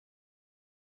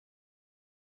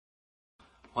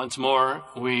Once more,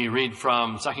 we read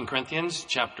from 2 Corinthians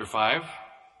chapter 5,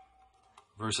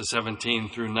 verses 17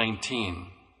 through 19.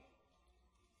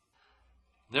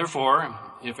 Therefore,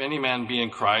 if any man be in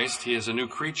Christ, he is a new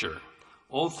creature.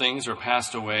 Old things are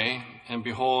passed away, and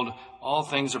behold, all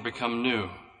things are become new.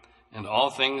 And all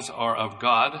things are of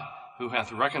God, who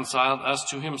hath reconciled us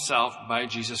to himself by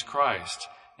Jesus Christ,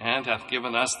 and hath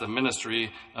given us the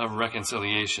ministry of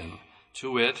reconciliation.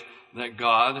 To wit, that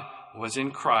God was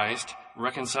in Christ,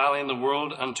 reconciling the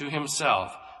world unto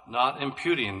himself, not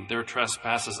imputing their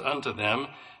trespasses unto them,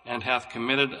 and hath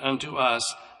committed unto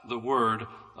us the word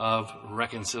of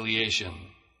reconciliation.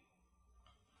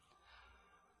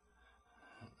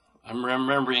 I'm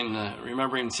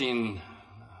remembering seeing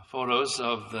photos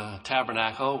of the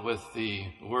tabernacle with the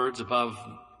words above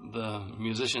the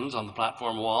musicians on the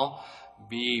platform wall,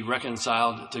 "Be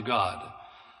reconciled to God."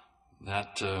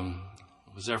 That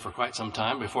was there for quite some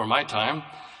time, before my time.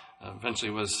 Eventually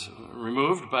was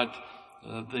removed, but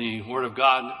the Word of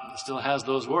God still has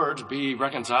those words, "Be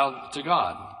reconciled to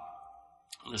God."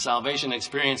 The salvation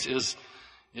experience is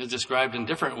described in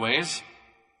different ways: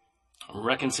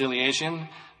 reconciliation,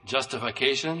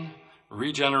 justification,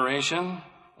 regeneration,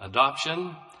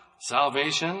 adoption,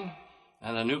 salvation,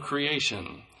 and a new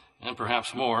creation, and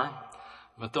perhaps more.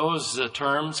 But those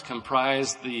terms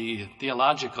comprise the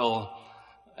theological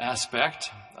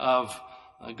aspect of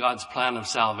God's plan of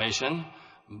salvation.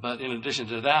 But in addition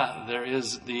to that, there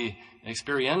is the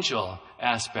experiential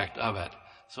aspect of it.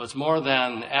 So it's more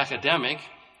than academic.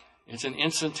 It's an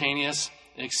instantaneous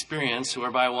experience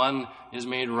whereby one is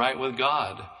made right with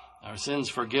God, our sins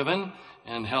forgiven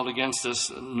and held against us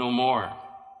no more.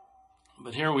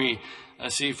 But here we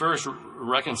see first,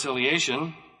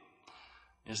 reconciliation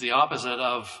is the opposite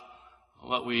of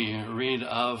what we read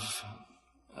of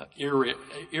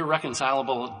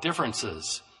irreconcilable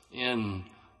differences in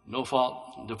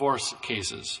no-fault divorce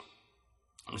cases.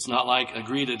 It's not like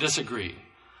agree to disagree,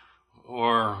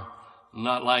 or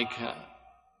not like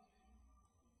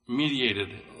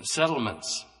mediated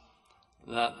settlements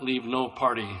that leave no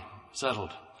party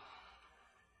settled.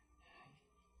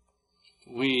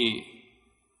 We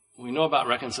know about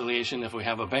reconciliation if we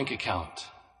have a bank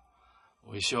account.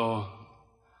 We show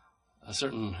a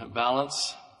certain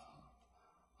balance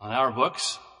on our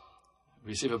books,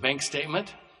 receive a bank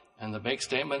statement, and the bank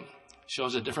statement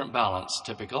shows a different balance,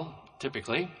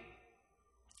 typically.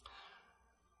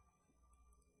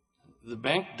 The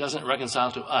bank doesn't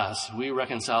reconcile to us, we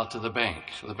reconcile to the bank.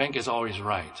 The bank is always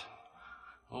right.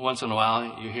 Well, once in a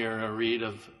while, you hear or read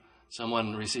of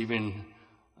someone receiving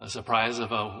a surprise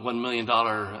of a $1 million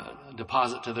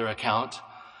deposit to their account,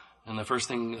 and the first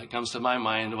thing that comes to my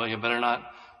mind, well, you better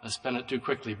not spend it too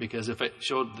quickly, because if it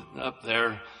showed up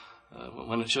there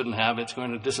when it shouldn't have, it's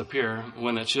going to disappear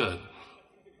when it should.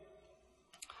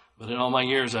 But in all my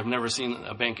years, I've never seen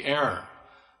a bank error.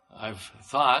 I've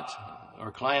thought,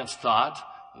 or clients thought,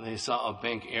 they saw a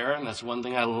bank error, and that's one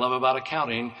thing I love about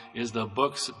accounting, is the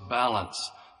books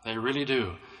balance. They really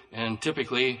do. And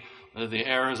typically, the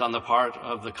error is on the part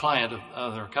of the client,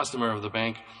 of their customer of the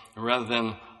bank, rather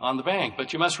than on the bank.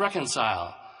 But you must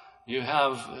reconcile. You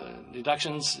have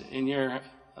deductions in your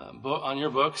on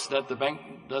your books that the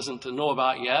bank doesn't know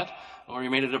about yet, or you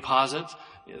made a deposit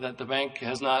that the bank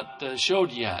has not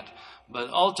showed yet. But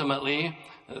ultimately,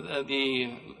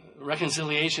 the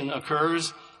reconciliation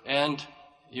occurs, and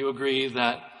you agree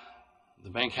that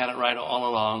the bank had it right all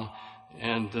along,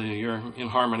 and you're in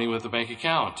harmony with the bank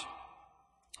account.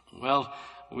 Well,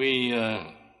 we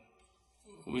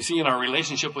see in our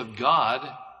relationship with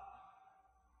God,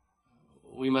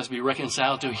 we must be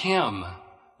reconciled to Him,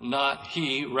 not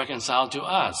He reconciled to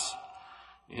us.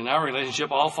 In our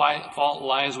relationship, all fault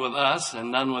lies with us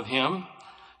and none with Him.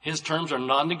 His terms are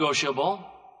non-negotiable.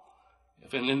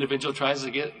 If an individual tries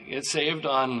to get saved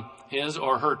on his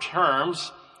or her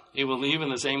terms, he will leave in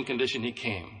the same condition he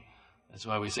came. That's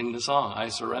why we sing the song, "I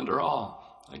surrender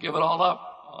all. I give it all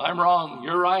up. I'm wrong.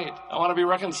 You're right. I want to be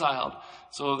reconciled."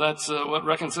 So that's what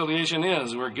reconciliation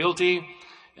is. We're guilty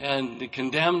and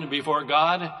condemned before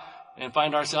God and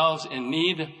find ourselves in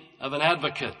need of an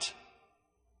advocate.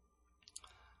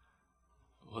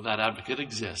 Well, that advocate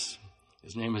exists.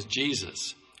 His name is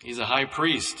Jesus. He's a high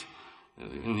priest.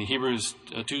 In Hebrews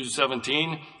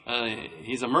 2:17,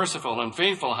 he's a merciful and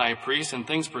faithful high priest in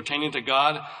things pertaining to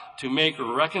God to make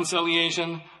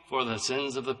reconciliation for the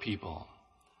sins of the people.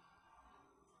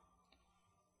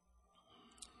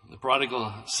 The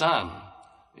prodigal son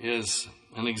is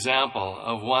an example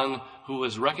of one who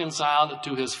was reconciled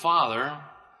to his father,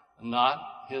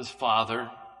 not his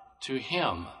father to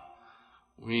him.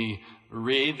 We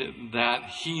read that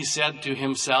he said to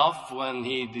himself when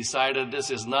he decided this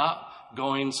is not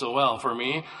going so well for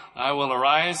me, I will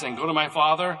arise and go to my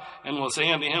father and will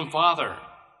say unto him, Father,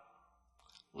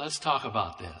 let's talk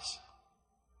about this.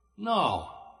 No,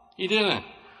 he didn't.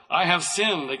 I have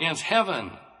sinned against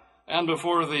heaven and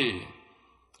before thee,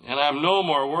 and I am no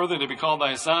more worthy to be called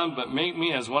thy son, but make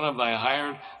me as one of thy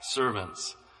hired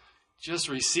servants. Just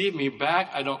receive me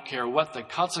back. I don't care what the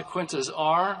consequences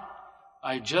are.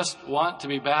 I just want to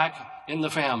be back in the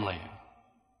family.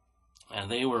 And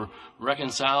they were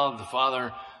reconciled. The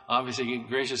father obviously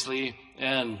graciously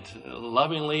and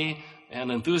lovingly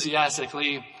and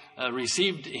enthusiastically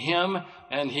received him,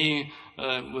 and he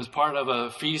was part of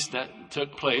a feast that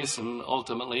took place. And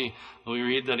ultimately, we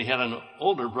read that he had an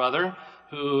older brother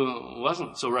who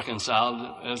wasn't so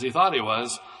reconciled as he thought he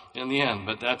was in the end.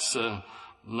 But that's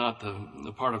not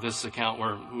the part of this account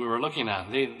where we were looking at.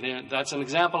 That's an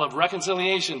example of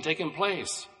reconciliation taking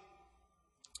place.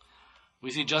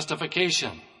 We see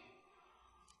justification.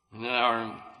 In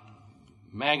our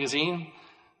magazine,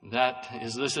 that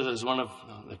is listed as one of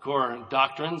the core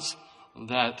doctrines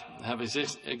that have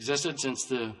existed since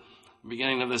the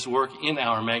beginning of this work in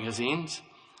our magazines.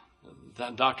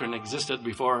 That doctrine existed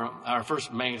before our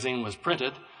first magazine was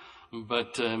printed,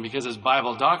 but because it's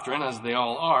Bible doctrine, as they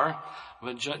all are,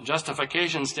 but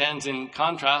justification stands in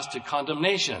contrast to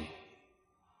condemnation.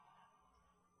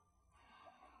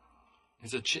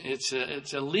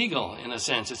 It's illegal in a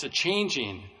sense. It's a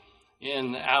changing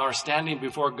in our standing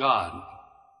before God.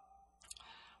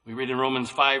 We read in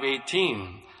Romans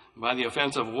 5:18, by the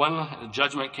offense of one,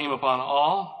 judgment came upon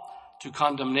all to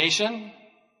condemnation.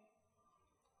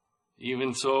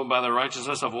 Even so, by the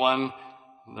righteousness of one,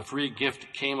 the free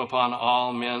gift came upon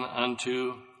all men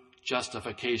unto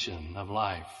justification of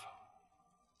life.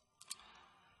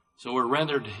 So we're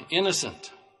rendered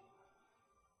innocent,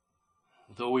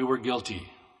 though we were guilty.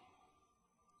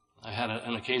 I had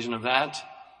an occasion of that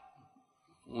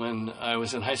when I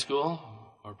was in high school,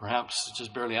 or perhaps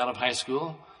just barely out of high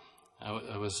school.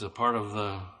 I was a part of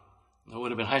it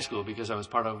would have been high school because I was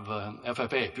part of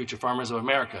FFA, Future Farmers of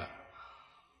America.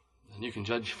 And you can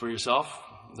judge for yourself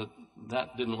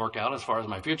that didn't work out as far as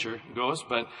my future goes.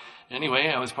 But anyway,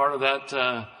 I was part of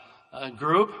that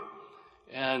group,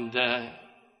 and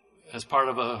as part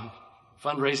of a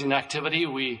fundraising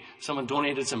activity, someone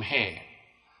donated some hay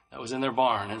that was in their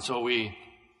barn, and so we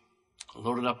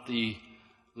loaded up the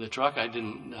truck. I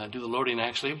didn't do the loading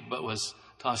actually, but was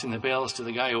tossing the bales to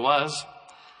the guy who was,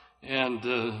 and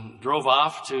drove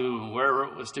off to wherever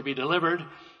it was to be delivered.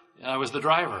 I was the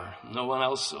driver. No one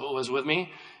else was with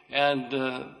me, and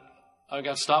I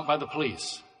got stopped by the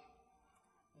police.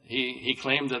 He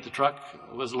claimed that the truck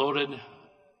was loaded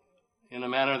in a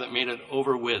manner that made it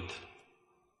over width.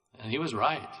 And he was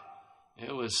right.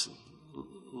 It was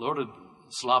loaded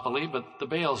sloppily, but the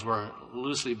bales were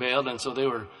loosely baled, and so they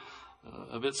were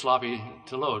a bit sloppy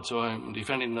to load. So I'm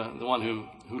defending the one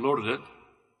who loaded it.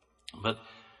 But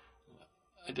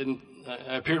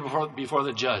I appeared before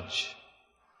the judge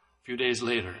a few days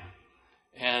later,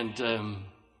 and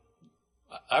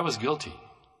I was guilty.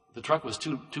 The truck was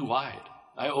too wide.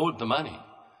 I owed the money.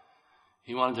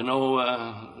 He wanted to know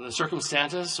the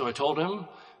circumstances, so I told him.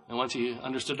 And once he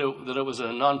understood that it was a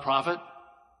nonprofit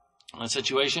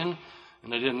situation,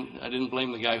 and I didn't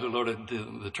blame the guy who loaded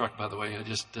the truck, by the way.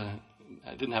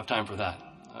 I didn't have time for that.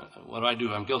 What do I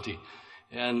do? I'm guilty.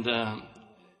 And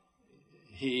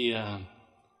he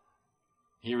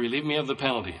relieved me of the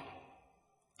penalty.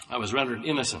 I was rendered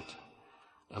innocent,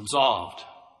 absolved,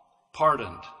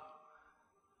 pardoned.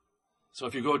 So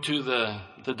if you go to the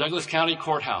Douglas County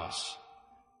Courthouse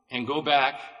and go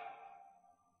back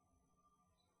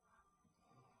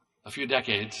a few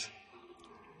decades,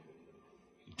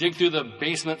 dig through the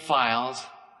basement files,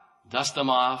 dust them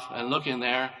off, and look in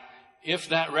there, if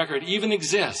that record even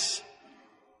exists,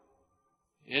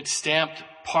 it's stamped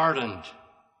pardoned.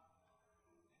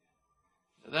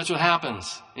 That's what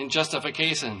happens in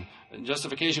justification. In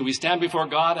justification, we stand before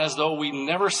God as though we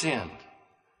never sinned.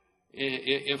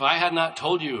 If I had not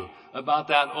told you about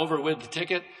that overwidth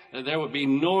ticket, there would be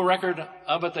no record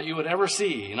of it that you would ever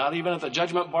see. Not even at the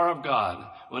judgment bar of God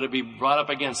would it be brought up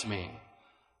against me.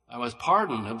 I was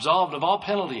pardoned, absolved of all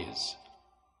penalties.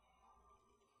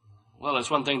 Well,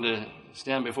 it's one thing to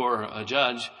stand before a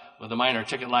judge with a minor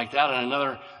ticket like that, and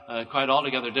another quite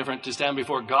altogether different to stand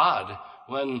before God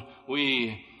when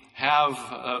we have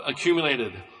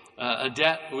accumulated a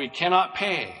debt we cannot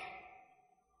pay.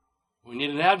 We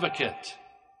need an advocate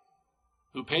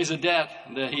who pays a debt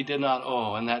that he did not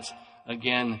owe, and that's,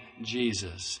 again,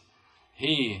 Jesus.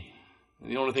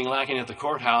 The only thing lacking at the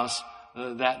courthouse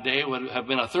that day would have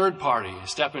been a third party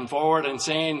stepping forward and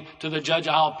saying to the judge,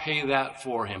 I'll pay that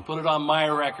for him. Put it on my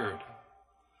record.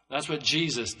 That's what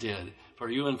Jesus did for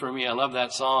you and for me. I love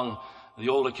that song, The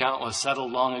Old Account Was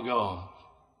Settled Long Ago,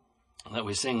 that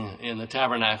we sing in the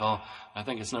tabernacle. I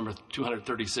think it's number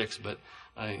 236, but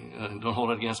don't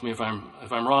hold it against me if I'm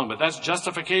wrong. But that's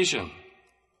justification.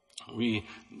 We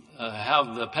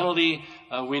have the penalty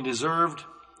we deserved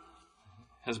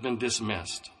has been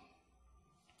dismissed.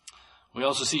 We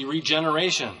also see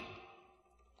regeneration.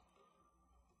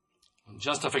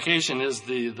 Justification is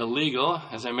the legal,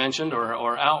 as I mentioned,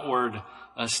 or outward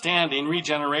standing.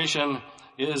 Regeneration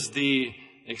is the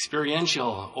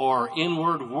experiential or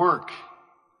inward work.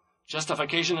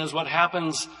 Justification is what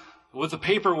happens with the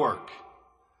paperwork.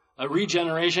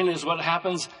 Regeneration is what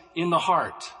happens in the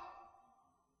heart.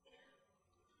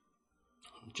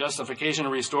 Justification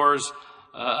restores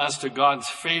us to God's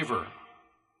favor.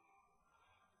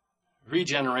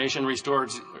 Regeneration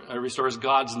restores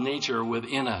God's nature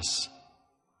within us.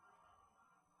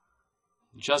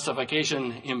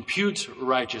 Justification imputes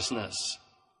righteousness.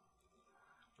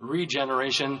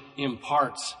 Regeneration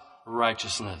imparts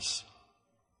righteousness.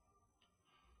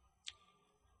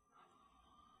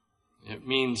 It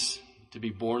means to be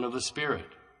born of the Spirit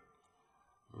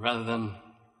rather than,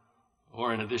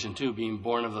 or in addition to, being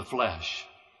born of the flesh.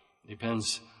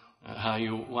 Depends how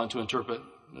you want to interpret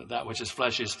that which is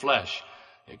flesh is flesh.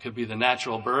 It could be the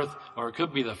natural birth, or it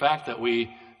could be the fact that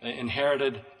we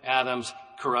inherited Adam's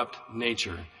corrupt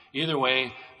nature. Either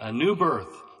way, a new birth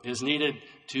is needed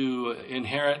to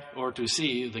inherit or to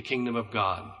see the kingdom of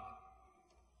God.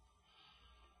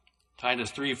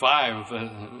 Titus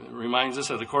 3:5 reminds us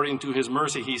that according to his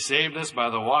mercy, he saved us by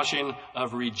the washing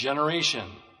of regeneration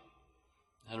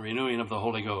and renewing of the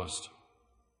Holy Ghost.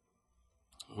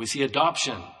 We see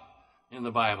adoption in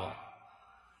the Bible.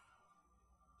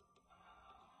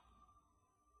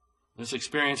 This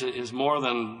experience is more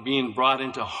than being brought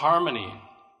into harmony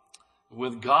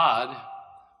with God.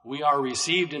 We are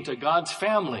received into God's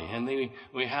family. And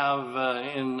we have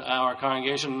in our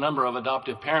congregation a number of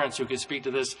adoptive parents who could speak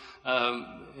to this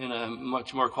in a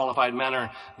much more qualified manner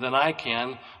than I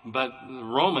can. But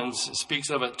Romans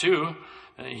speaks of it too.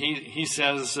 He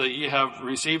says, ye have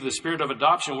received the spirit of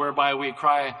adoption whereby we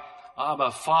cry,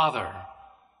 Abba, Father.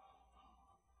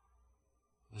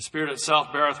 The Spirit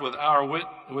itself beareth with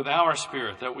our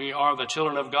spirit that we are the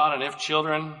children of God, and if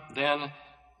children, then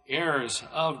heirs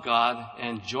of God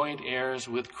and joint heirs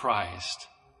with Christ.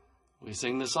 We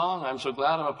sing the song, I'm so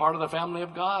glad I'm a part of the family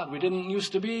of God. We didn't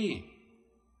used to be.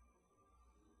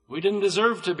 We didn't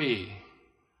deserve to be.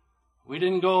 We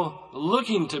didn't go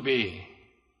looking to be.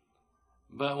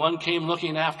 But one came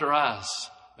looking after us,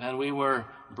 and we were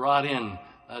brought in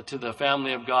to the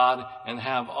family of God and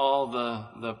have all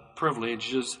the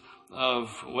privileges of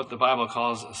what the Bible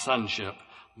calls sonship,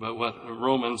 but what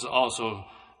Romans also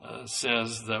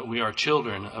says that we are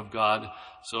children of God.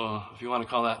 So if you want to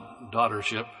call that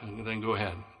daughtership, then go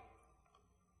ahead.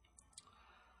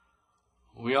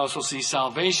 We also see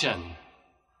salvation.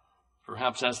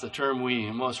 Perhaps that's the term we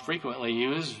most frequently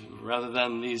use rather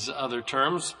than these other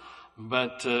terms.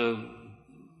 But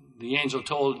the angel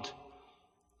told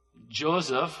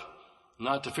Joseph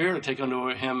not to fear to take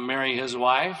unto him Mary his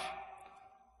wife,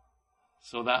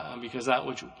 so that because that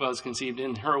which was conceived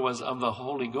in her was of the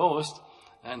Holy Ghost,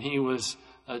 and he was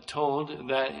told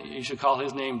that he should call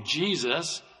his name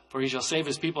Jesus, for he shall save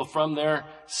his people from their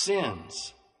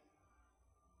sins.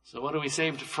 So what are we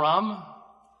saved from?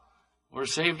 We're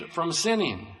saved from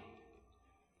sinning.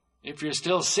 If you're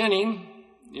still sinning,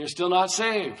 you're still not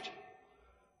saved.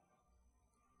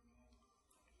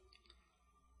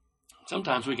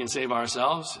 Sometimes we can save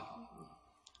ourselves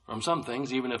from some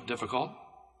things, even if difficult.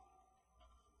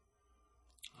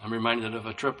 I'm reminded of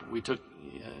a trip we took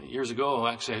years ago.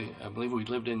 Actually, I believe we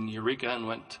lived in Eureka and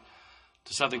went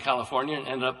to Southern California and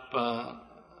ended up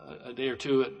a day or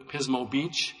two at Pismo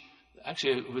Beach.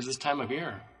 Actually, it was this time of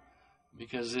year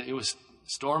because it was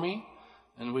stormy,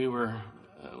 and we went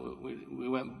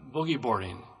boogie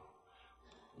boarding.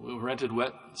 We rented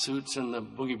wet suits and the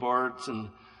boogie boards and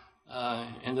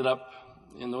ended up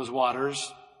in those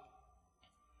waters,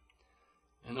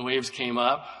 and the waves came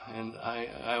up, and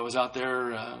I was out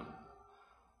there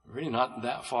really not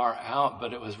that far out,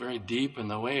 but it was very deep,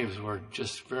 and the waves were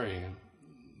just very,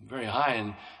 very high.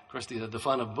 And of course, the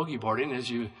fun of boogie boarding is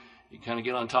you kind of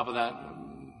get on top of that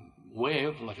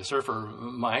wave like a surfer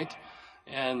might,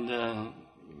 and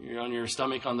you're on your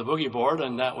stomach on the boogie board,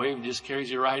 and that wave just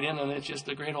carries you right in, and it's just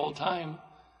a great old time,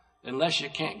 unless you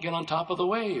can't get on top of the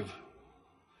wave.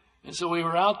 And so we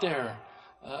were out there,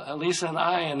 Lisa and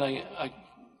I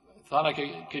thought I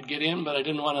could get in, but I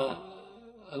didn't want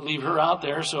to leave her out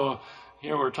there. So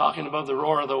here we're talking about the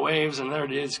roar of the waves, and there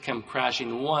it is, come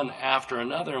crashing one after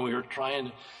another. And we were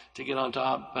trying to get on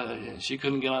top. She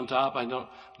couldn't get on top. I don't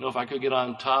know if I could get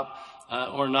on top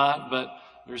or not, but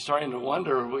we were starting to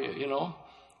wonder.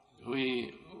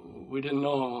 We didn't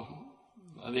know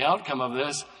the outcome of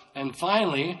this. And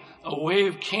finally, a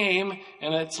wave came,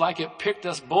 and it's like it picked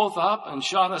us both up and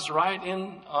shot us right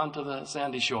in onto the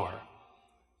sandy shore.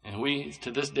 And we,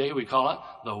 to this day, we call it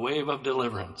the wave of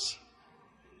deliverance.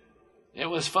 It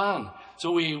was fun.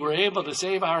 So we were able to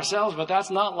save ourselves, but that's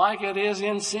not like it is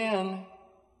in sin.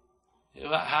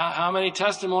 How many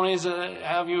testimonies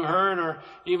have you heard or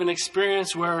even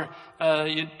experienced where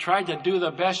you tried to do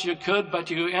the best you could, but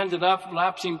you ended up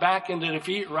lapsing back into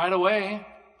defeat right away?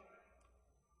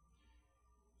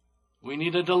 We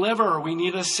need a deliverer. We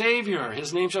need a Savior.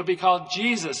 His name shall be called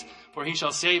Jesus, for he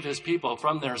shall save his people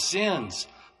from their sins.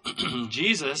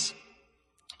 Jesus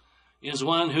is the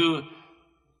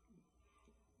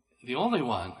only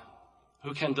one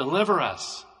who can deliver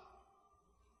us.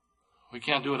 We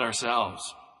can't do it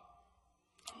ourselves.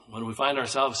 When we find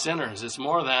ourselves sinners, it's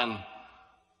more than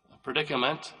a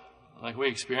predicament like we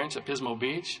experienced at Pismo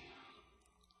Beach,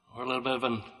 or a little bit of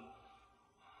a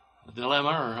dilemma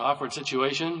or awkward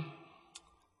situation.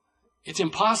 It's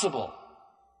impossible.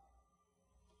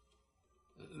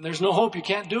 There's no hope. You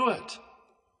can't do it.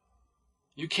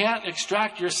 You can't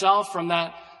extract yourself from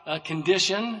that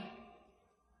condition,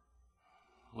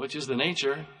 which is the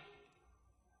nature.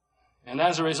 And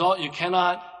as a result, you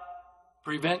cannot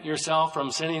prevent yourself from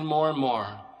sinning more and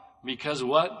more, because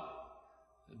what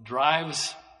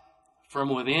drives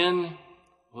from within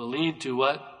will lead to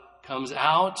what comes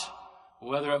out,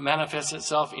 whether it manifests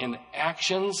itself in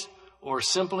actions or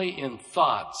simply in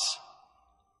thoughts.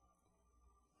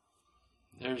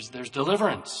 There's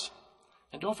deliverance.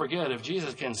 And don't forget, if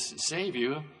Jesus can save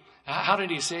you, how did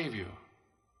he save you?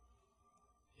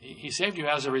 He saved you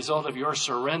as a result of your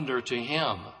surrender to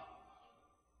him.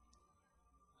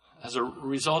 As a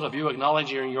result of you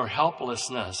acknowledging your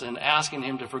helplessness and asking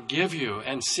him to forgive you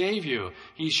and save you.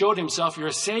 He showed himself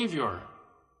your Savior.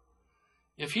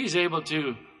 If he's able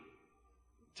to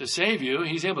save you,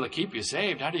 he's able to keep you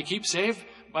saved. How do you keep saved?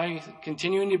 By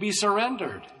continuing to be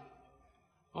surrendered.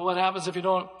 Well, what happens if you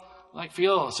don't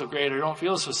feel so great or don't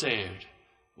feel so saved?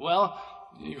 Well,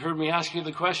 you've heard me ask you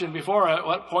the question before. At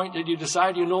what point did you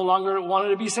decide you no longer wanted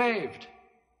to be saved?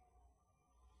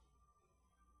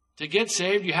 To get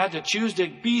saved, you had to choose to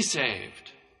be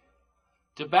saved.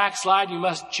 To backslide, you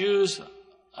must choose,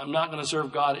 I'm not going to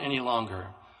serve God any longer.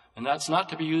 And that's not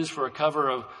to be used for a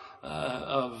cover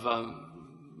of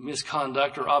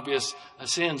misconduct or obvious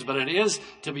sins, but it is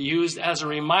to be used as a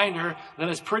reminder that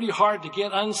it's pretty hard to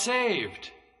get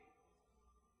unsaved.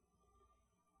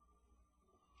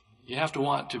 You have to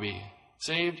want to be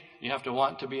saved. You have to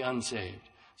want to be unsaved.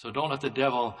 So don't let the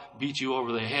devil beat you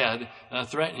over the head,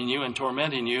 threatening you and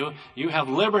tormenting you. You have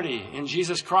liberty in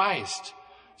Jesus Christ.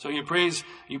 So you praise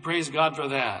God for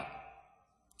that.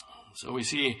 So we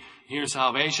see here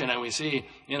salvation, and we see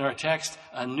in our text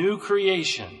a new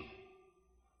creation.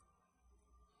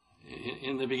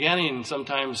 In the beginning,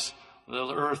 sometimes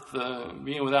the earth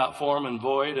being without form and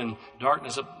void, and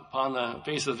darkness upon the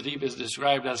face of the deep is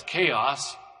described as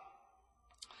chaos.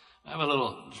 I have a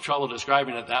little trouble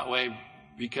describing it that way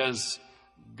because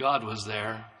God was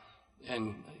there,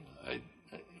 and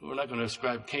we're not going to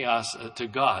ascribe chaos to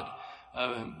God.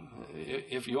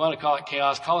 If you want to call it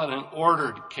chaos, call it an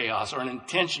ordered chaos or an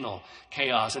intentional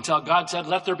chaos, until God said,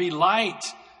 let there be light.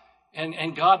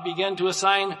 And God began to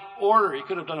assign order. He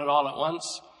could have done it all at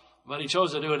once, but he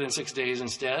chose to do it in 6 days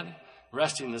instead,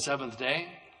 resting the seventh day.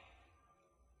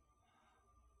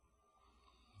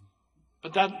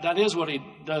 But that is what he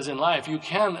does in life. You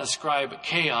can ascribe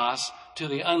chaos to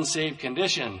the unsaved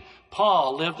condition.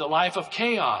 Paul lived a life of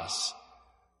chaos.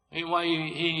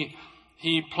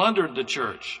 He plundered the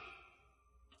church,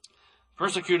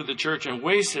 persecuted the church, and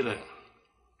wasted it.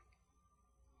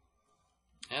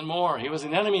 And more. He was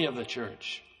an enemy of the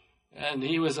church. And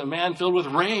he was a man filled with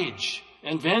rage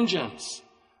and vengeance,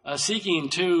 seeking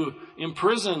to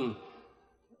imprison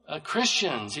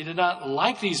Christians. He did not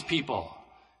like these people.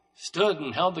 Stood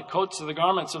and held the coats of the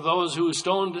garments of those who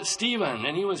stoned Stephen,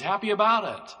 and he was happy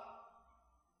about it.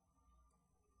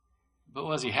 But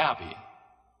was he happy?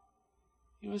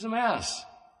 He was a mess.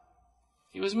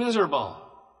 He was miserable.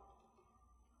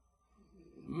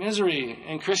 Misery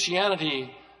and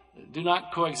Christianity do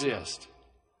not coexist.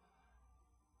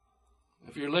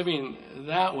 If you're living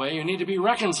that way, you need to be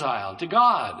reconciled to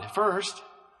God first.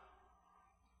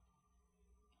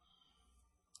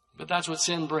 But that's what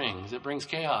sin brings. It brings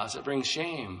chaos. It brings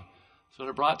shame. So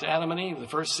it brought to Adam and Eve, the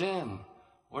first sin.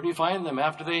 Where do you find them?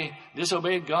 After they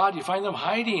disobeyed God, you find them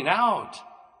hiding out,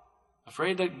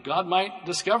 afraid that God might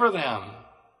discover them.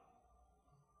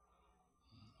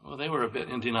 Well, they were a bit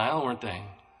in denial, weren't they?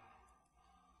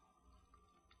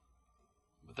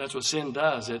 But that's what sin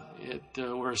does.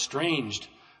 We're estranged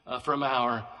from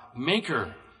our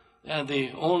Maker. And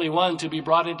the only one to be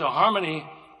brought into harmony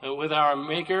with our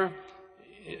Maker,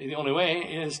 the only way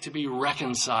is to be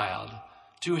reconciled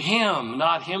to Him,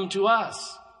 not Him to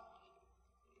us.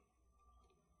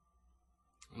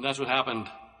 And that's what happened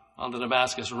on the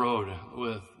Damascus Road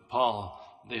with Paul,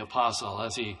 the apostle,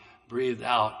 as he breathed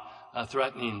out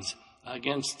threatenings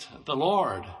against the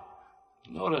Lord.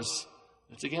 Notice,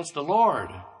 it's against the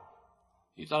Lord.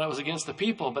 He thought it was against the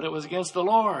people, but it was against the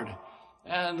Lord.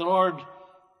 And the Lord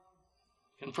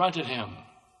confronted him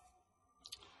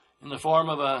in the form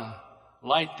of a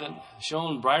light that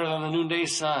shone brighter than the noonday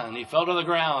sun. He fell to the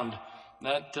ground,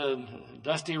 that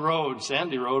dusty road,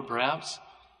 sandy road perhaps.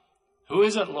 Who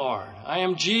is it, Lord? I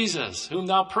am Jesus, whom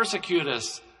thou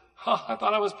persecutest. Oh, I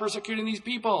thought I was persecuting these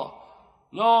people.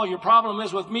 No, your problem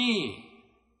is with me.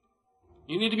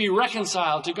 You need to be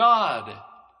reconciled to God.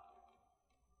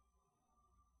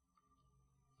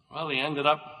 Well, he ended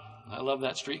up, I love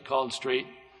that street called Straight,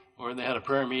 where they had a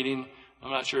prayer meeting. I'm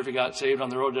not sure if he got saved on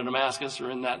the road to Damascus or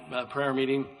in that prayer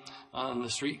meeting on the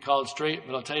street called Straight,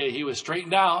 but I'll tell you, he was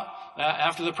straightened out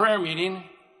after the prayer meeting.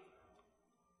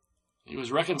 He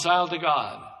was reconciled to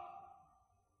God.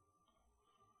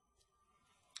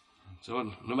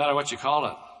 So no matter what you call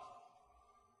it,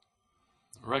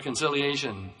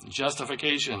 reconciliation,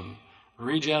 justification,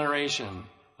 regeneration,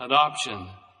 adoption,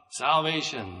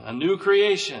 salvation, a new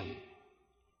creation.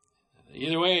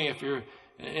 Either way, if you're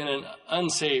in an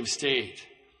unsaved state,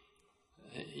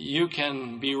 you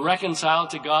can be reconciled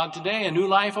to God today. A new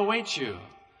life awaits you.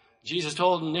 Jesus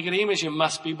told Nicodemus, you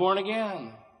must be born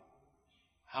again.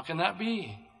 How can that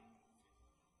be?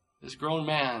 This grown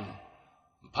man,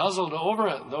 puzzled over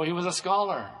it, though he was a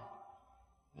scholar.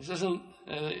 This isn't,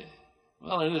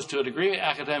 well, it is to a degree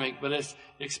academic, but it's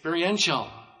experiential.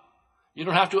 You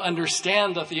don't have to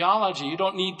understand the theology. You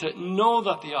don't need to know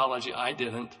the theology. I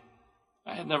didn't.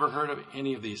 I had never heard of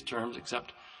any of these terms,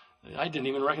 except I didn't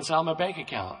even reconcile my bank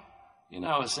account. You know,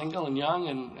 I was single and young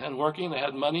and working. I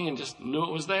had money and just knew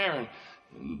it was there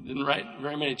and didn't write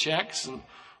very many checks.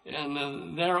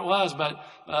 And there it was. But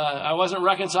I wasn't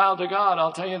reconciled to God,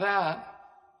 I'll tell you that.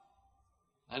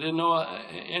 I didn't know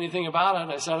anything about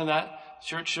it. I sat in that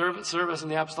church service in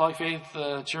the Apostolic Faith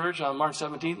Church on March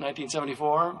 17th,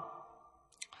 1974.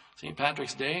 St.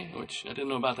 Patrick's Day, which I didn't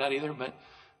know about that either, but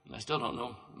I still don't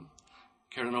know.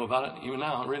 Care to know about it even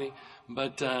now, really.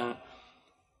 But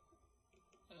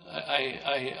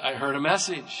I heard a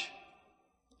message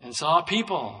and saw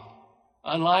people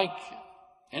unlike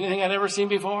anything I'd ever seen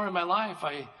before in my life.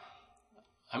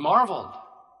 I marveled.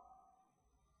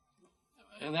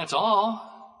 And that's all.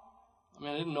 I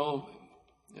mean, I didn't know,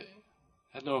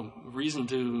 had no reason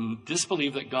to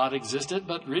disbelieve that God existed,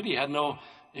 but really had no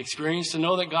experience to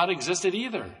know that God existed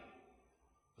either.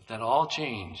 But that all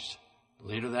changed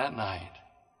later that night.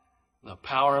 The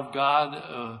power of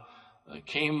God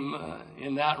came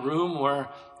in that room where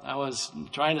I was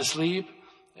trying to sleep,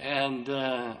 and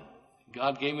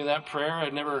God gave me that prayer. I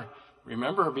never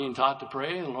remember being taught to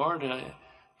pray, Lord,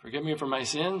 forgive me for my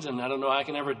sins, and I don't know how I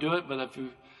can ever do it, but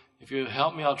if you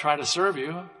help me, I'll try to serve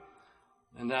you.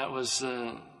 And that was,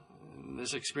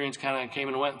 this experience kind of came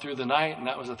and went through the night, and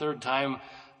that was the third time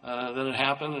that it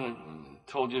happened. And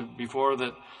I told you before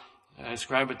that I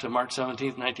ascribe it to March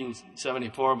 17th,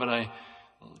 1974, but I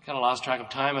kind of lost track of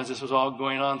time as this was all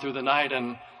going on through the night,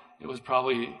 and it was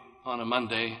probably on a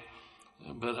Monday.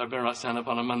 But I better not stand up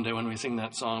on a Monday when we sing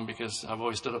that song, because I've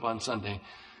always stood up on Sunday.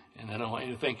 And I don't want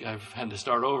you to think I've had to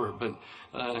start over. But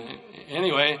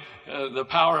anyway, the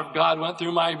power of God went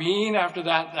through my being after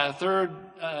that third,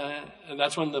 and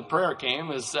that's when the prayer came,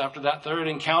 is after that third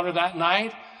encounter that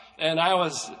night. And I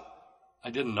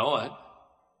didn't know it,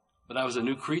 but I was a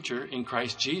new creature in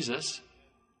Christ Jesus.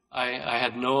 I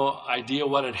had no idea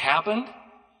what had happened.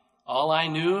 All I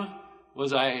knew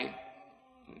was I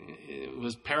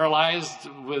was paralyzed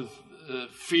with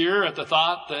fear at the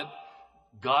thought that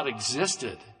God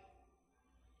existed.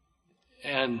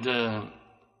 And, I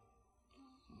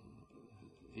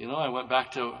went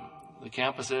back to the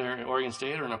campus there at Oregon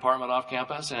State, or an apartment off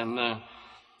campus, and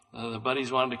the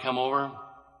buddies wanted to come over.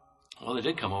 Well, they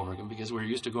did come over because we were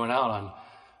used to going out on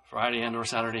Friday and or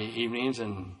Saturday evenings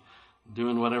and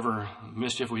doing whatever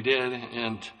mischief we did.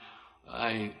 And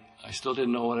I still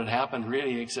didn't know what had happened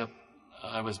really, except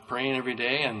I was praying every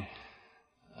day and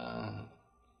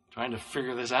trying to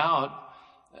figure this out.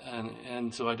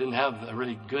 And so I didn't have a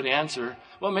really good answer.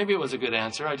 Well, maybe it was a good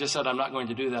answer. I just said, I'm not going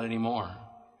to do that anymore.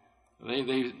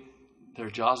 Their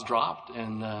jaws dropped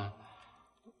and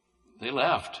they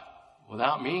left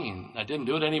without me. I didn't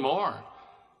do it anymore.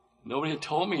 Nobody had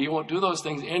told me you won't do those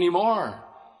things anymore.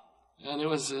 And it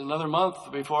was another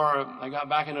month before I got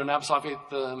back into an apostolic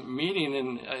faith meeting,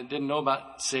 and I didn't know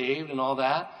about saved and all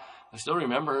that. I still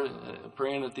remember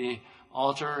praying at the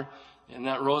altar in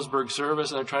that Roseburg service,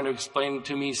 and they're trying to explain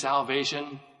to me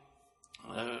salvation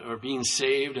or being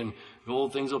saved, and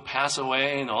old things will pass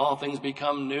away and all things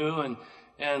become new.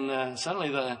 And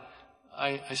suddenly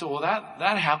I said, well,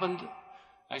 that happened.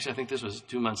 Actually, I think this was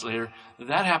 2 months later.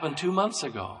 That happened 2 months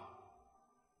ago.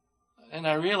 And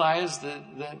I realized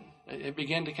that it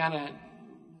began to kind of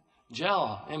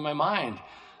gel in my mind.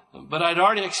 But I'd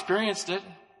already experienced it.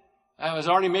 I was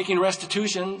already making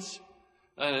restitutions.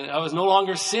 I was no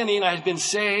longer sinning. I had been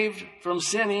saved from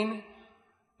sinning.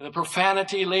 The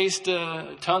profanity-laced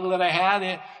tongue that I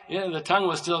had, the tongue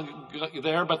was still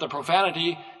there, but the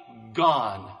profanity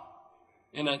gone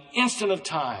in an instant of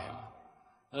time.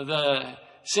 The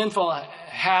sinful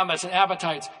habits and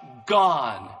appetites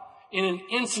gone in an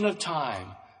instant of time,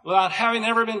 without having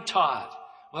ever been taught,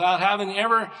 without having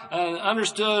ever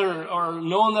understood or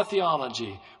known the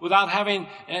theology, without having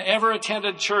ever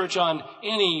attended church on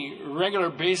any regular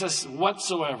basis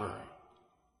whatsoever.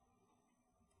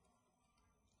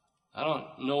 I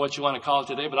don't know what you want to call it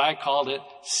today, but I called it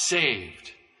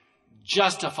saved,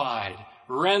 justified,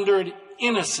 rendered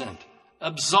innocent,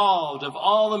 absolved of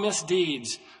all the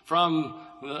misdeeds from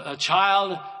a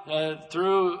child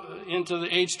through into the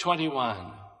age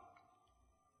 21.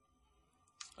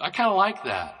 I kind of like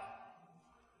that.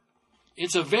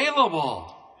 It's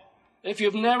available. If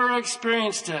you've never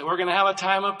experienced it, we're going to have a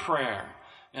time of prayer.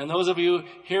 And those of you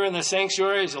here in the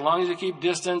sanctuary, as long as you keep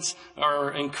distance,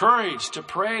 are encouraged to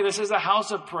pray. This is a house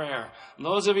of prayer. And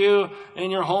those of you in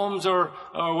your homes or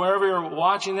wherever you're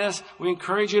watching this, we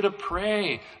encourage you to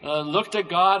pray. Look to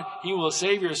God. He will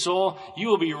save your soul. You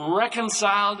will be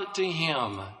reconciled to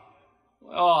Him.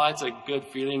 Oh, that's a good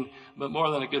feeling, but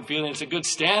more than a good feeling, it's a good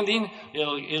standing.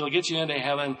 It'll get you into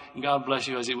heaven. God bless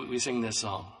you as we sing this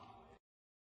song.